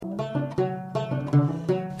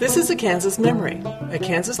This is A Kansas Memory, a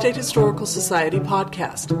Kansas State Historical Society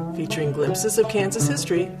podcast featuring glimpses of Kansas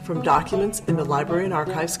history from documents in the Library and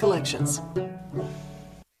Archives collections.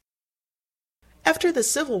 After the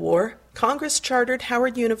Civil War, Congress chartered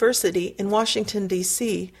Howard University in Washington,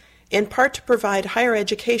 D.C., in part to provide higher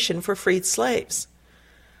education for freed slaves.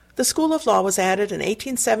 The School of Law was added in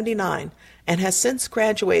 1879 and has since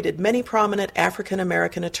graduated many prominent African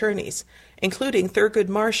American attorneys, including Thurgood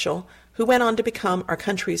Marshall, who went on to become our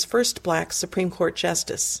country's first black Supreme Court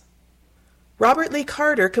justice. Robert Lee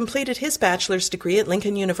Carter completed his bachelor's degree at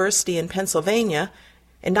Lincoln University in Pennsylvania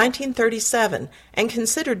in 1937 and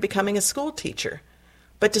considered becoming a school teacher,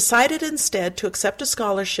 but decided instead to accept a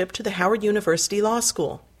scholarship to the Howard University Law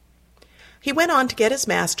School. He went on to get his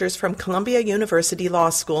master's from Columbia University Law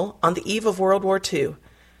School on the eve of World War II.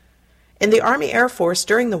 In the Army Air Force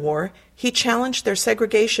during the war, he challenged their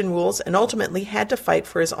segregation rules and ultimately had to fight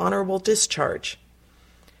for his honorable discharge.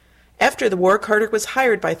 After the war, Carter was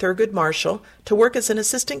hired by Thurgood Marshall to work as an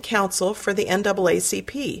assistant counsel for the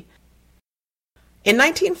NAACP. In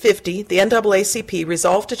 1950, the NAACP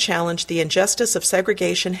resolved to challenge the injustice of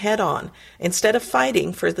segregation head-on, instead of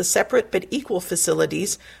fighting for the separate but equal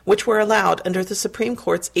facilities which were allowed under the Supreme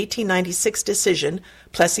Court's 1896 decision,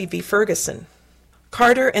 Plessy v. Ferguson.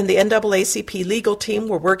 Carter and the NAACP legal team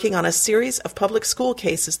were working on a series of public school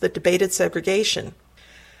cases that debated segregation.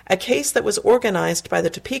 A case that was organized by the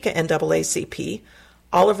Topeka NAACP,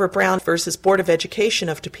 Oliver Brown v. Board of Education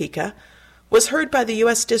of Topeka, was heard by the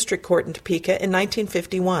U.S. District Court in Topeka in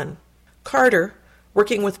 1951. Carter,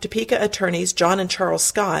 working with Topeka attorneys John and Charles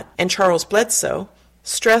Scott and Charles Bledsoe,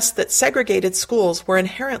 stressed that segregated schools were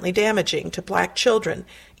inherently damaging to black children,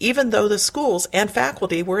 even though the schools and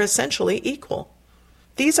faculty were essentially equal.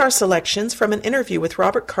 These are selections from an interview with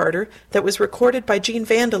Robert Carter that was recorded by Gene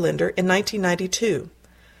Vandelinder in 1992.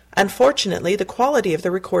 Unfortunately, the quality of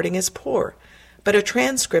the recording is poor, but a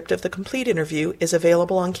transcript of the complete interview is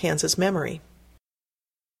available on Kansas Memory.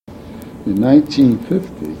 In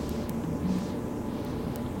 1950,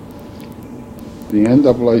 the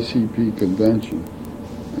NAACP convention,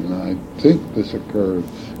 and I think this occurred,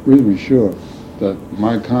 really sure, that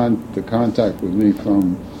the contact with me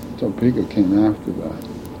from Topeka came after that.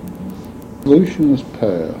 A resolution was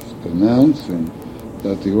passed announcing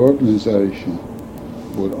that the organization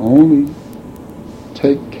would only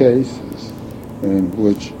take cases in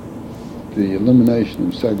which the elimination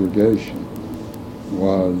of segregation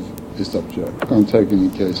was a subject. Not going to take any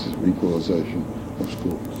cases of equalization of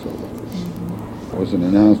school facilities. It was an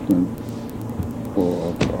announcement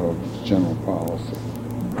of general policy.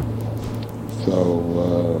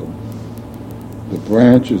 So the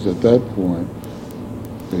branches at that point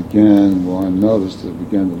began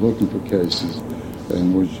to looking for cases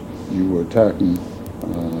in which you were attacking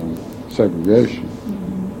segregation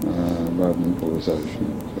rather than equalization.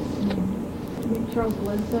 Charles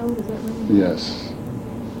Bledsoe, is that right? Yes.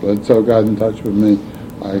 Bledsoe got in touch with me.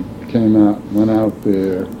 I went out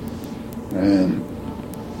there, and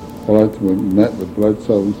met with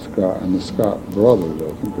Bledsoe and Scott, and the Scott brothers,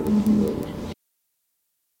 I think it was the brothers.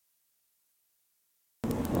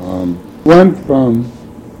 Went from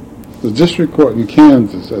the district court in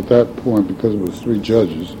Kansas at that point, because it was 3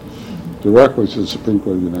 judges, directly to the Supreme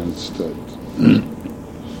Court of the United States.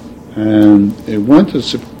 And it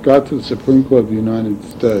got to the Supreme Court of the United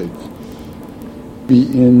States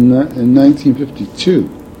in 1952.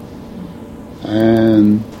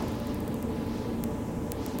 And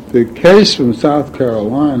the case from South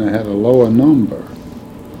Carolina had a lower number.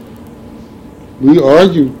 We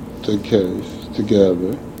argued the case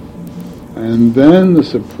together, and then the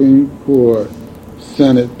Supreme Court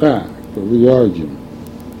sent it back for re-argument.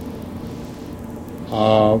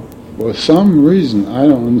 For some reason, I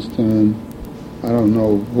don't understand, I don't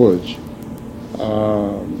know which,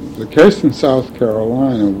 the case in South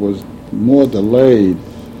Carolina was more delayed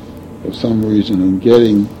for some reason in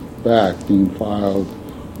getting back, being filed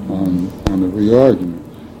on the re-argument.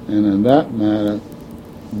 And in that matter,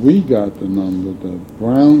 we got the number. The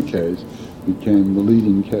Brown case became the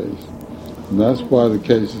leading case. And that's why the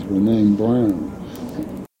cases were named Brown.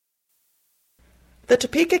 The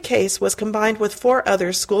Topeka case was combined with 4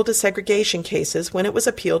 other school desegregation cases when it was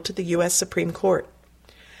appealed to the U.S. Supreme Court.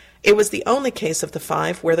 It was the only case of the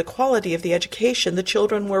 5 where the quality of the education the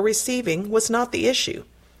children were receiving was not the issue.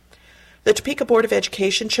 The Topeka Board of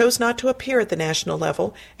Education chose not to appear at the national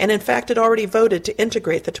level, and in fact had already voted to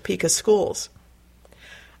integrate the Topeka schools.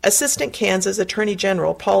 Assistant Kansas Attorney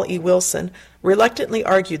General Paul E. Wilson reluctantly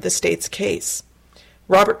argued the state's case.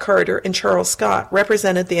 Robert Carter and Charles Scott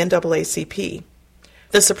represented the NAACP.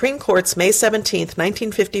 The Supreme Court's May 17,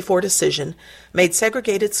 1954 decision made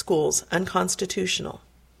segregated schools unconstitutional.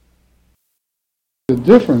 The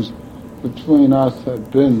difference between us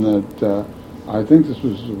had been that I think this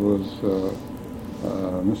was Mr.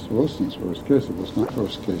 Wilson's first case. It was not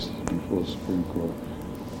first case before the Supreme Court.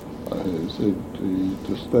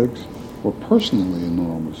 The stakes were personally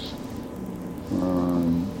enormous.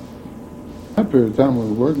 That period of time we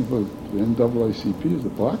were working for the NAACP as a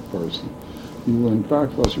black person. You were, in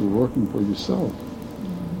fact, plus you were working for yourself.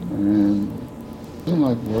 And it wasn't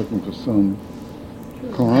like working for some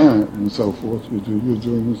client and so forth. You're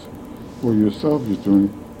doing this for yourself. You're doing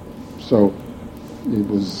it. So it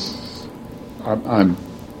was, I'm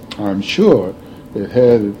sure it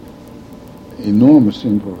had enormous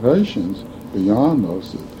implications beyond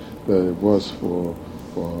those that it was for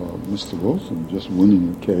Mr. Wilson just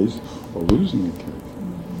winning a case or losing a case.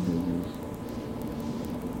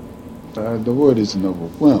 The word isn't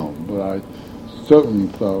overwhelmed, but I certainly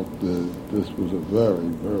felt that this was a very,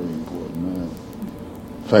 very important matter.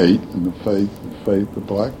 Fate and the fate of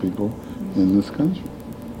black people in this country.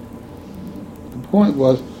 The point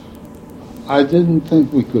was, I didn't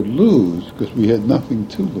think we could lose because we had nothing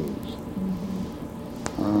to lose.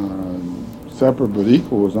 Separate but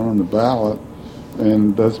equal was on the ballot,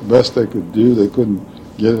 and that's the best they could do. They couldn't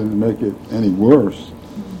get it and make it any worse.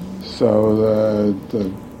 So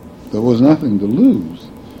there was nothing to lose.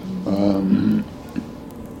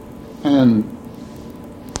 And,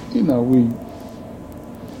 we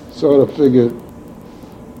sort of figured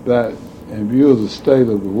that in view of the state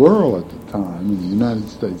of the world at the time, and the United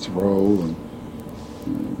States' role and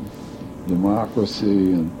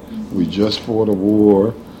democracy, and we just fought a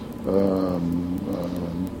war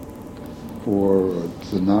for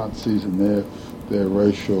the Nazis and their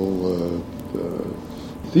racial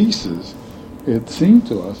thesis. It seemed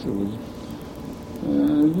to us,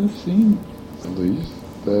 it seemed at least,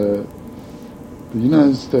 that the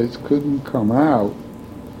United States couldn't come out,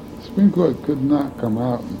 the Supreme Court could not come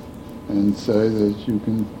out and say that you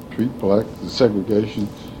can treat black, the segregation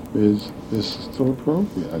is still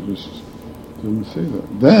appropriate. I just didn't see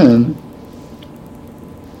that. Then,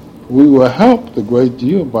 we were helped a great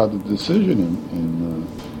deal by the decision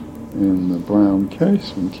in the Brown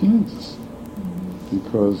case from Kansas,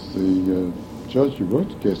 because the judge who wrote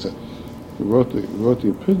the case, wrote the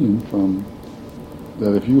opinion from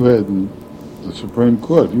that if you hadn't, the Supreme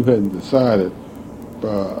Court, if you hadn't decided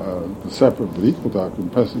the separate but equal doctrine,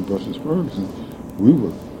 Plessy versus Ferguson, we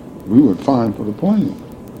would fine for the plaintiff.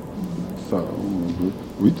 So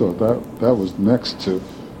we thought that was next to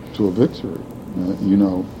a victory,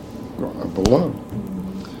 below.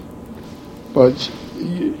 But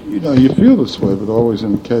you feel this way, but always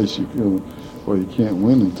in the case you feel, well, you can't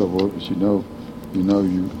win until, but you know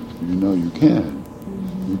you can.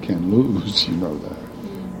 You can lose, you know that.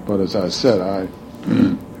 But as I said,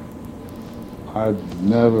 I've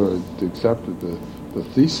never accepted the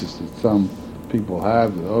thesis that some people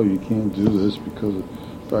have that, you can't do this because of the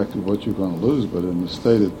fact of what you're going to lose, but in the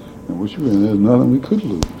state in which we're in, there's nothing we could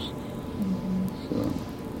lose. So,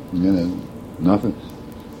 nothing.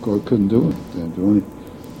 Court couldn't do it.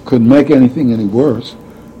 Couldn't make anything any worse.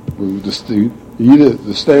 We were just either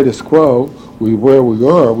the status quo, where we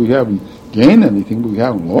are, we haven't gained anything, but we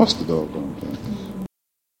haven't lost the doggone thing.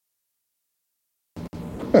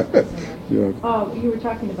 Yeah. You were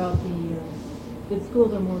talking about the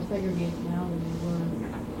schools are more segregated now than they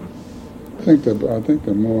were. I think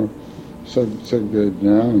they're more segregated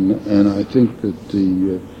now, and I think that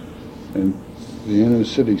the inner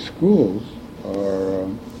city schools are,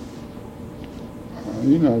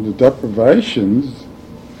 the deprivations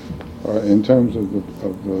in terms of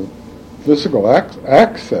the physical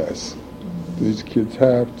access these kids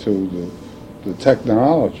have to the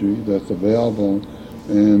technology that's available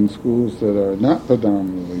in schools that are not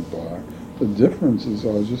predominantly black. The differences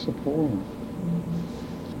are just appalling.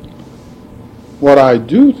 What I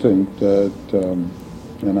do think that,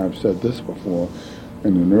 and I've said this before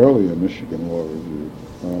in an earlier Michigan Law Review,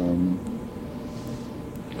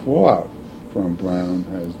 fallout from Brown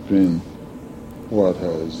has been what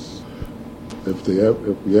has, if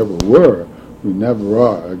we ever were, we never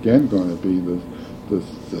are again going to be the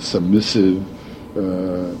submissive,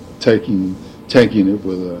 taking it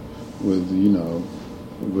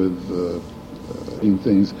doing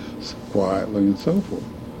things quietly and so forth.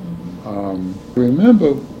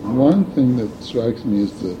 Remember, one thing that strikes me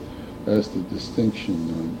as the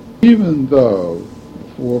distinction. Even though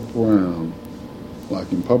for Brown, like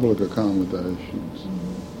in public accommodations,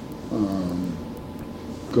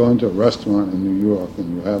 going to a restaurant in New York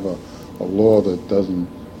and you have a law that doesn't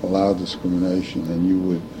allow discrimination and you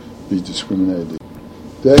would be discriminated.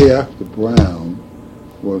 The day after Brown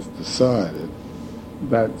was decided,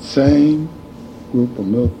 that same group of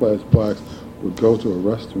middle-class blacks would go to a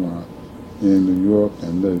restaurant in New York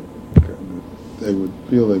and they would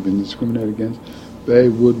feel they'd been discriminated against. They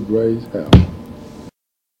would raise hell.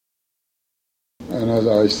 And as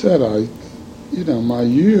I said, my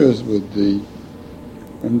years with the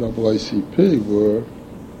NAACP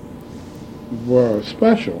were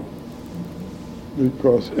special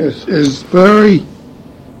because it's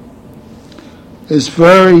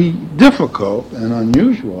very difficult and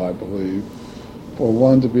unusual, I believe, for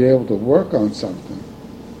one to be able to work on something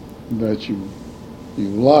that you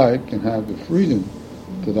like and have the freedom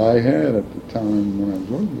that I had at the time when I was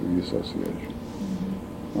working with the association.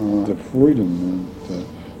 The freedom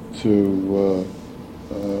to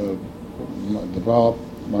develop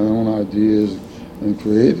my own ideas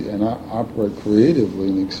and operate creatively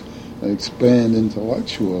and expand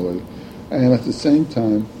intellectually, and at the same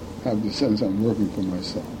time have the sense I'm working for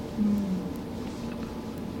myself.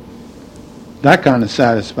 That kind of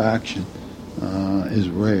satisfaction is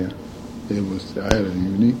rare. I had a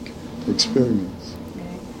unique experience.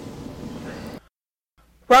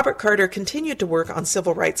 Robert Carter continued to work on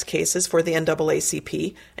civil rights cases for the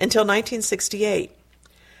NAACP until 1968.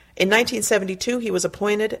 In 1972, he was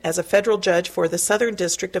appointed as a federal judge for the Southern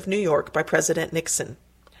District of New York by President Nixon.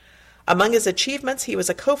 Among his achievements, he was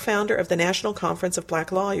a co-founder of the National Conference of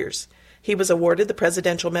Black Lawyers. He was awarded the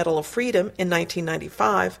Presidential Medal of Freedom in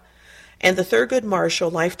 1995 and the Thurgood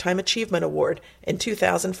Marshall Lifetime Achievement Award in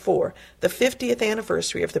 2004, the 50th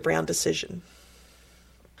anniversary of the Brown decision.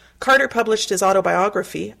 Carter published his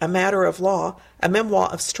autobiography, A Matter of Law, a memoir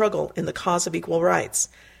of struggle in the cause of equal rights,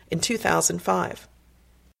 in 2005.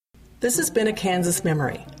 This has been A Kansas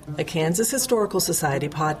Memory, a Kansas Historical Society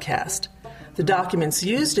podcast. The documents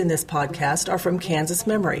used in this podcast are from Kansas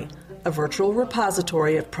Memory, a virtual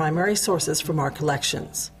repository of primary sources from our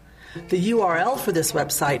collections. The URL for this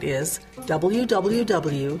website is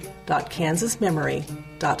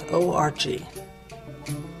www.kansasmemory.org.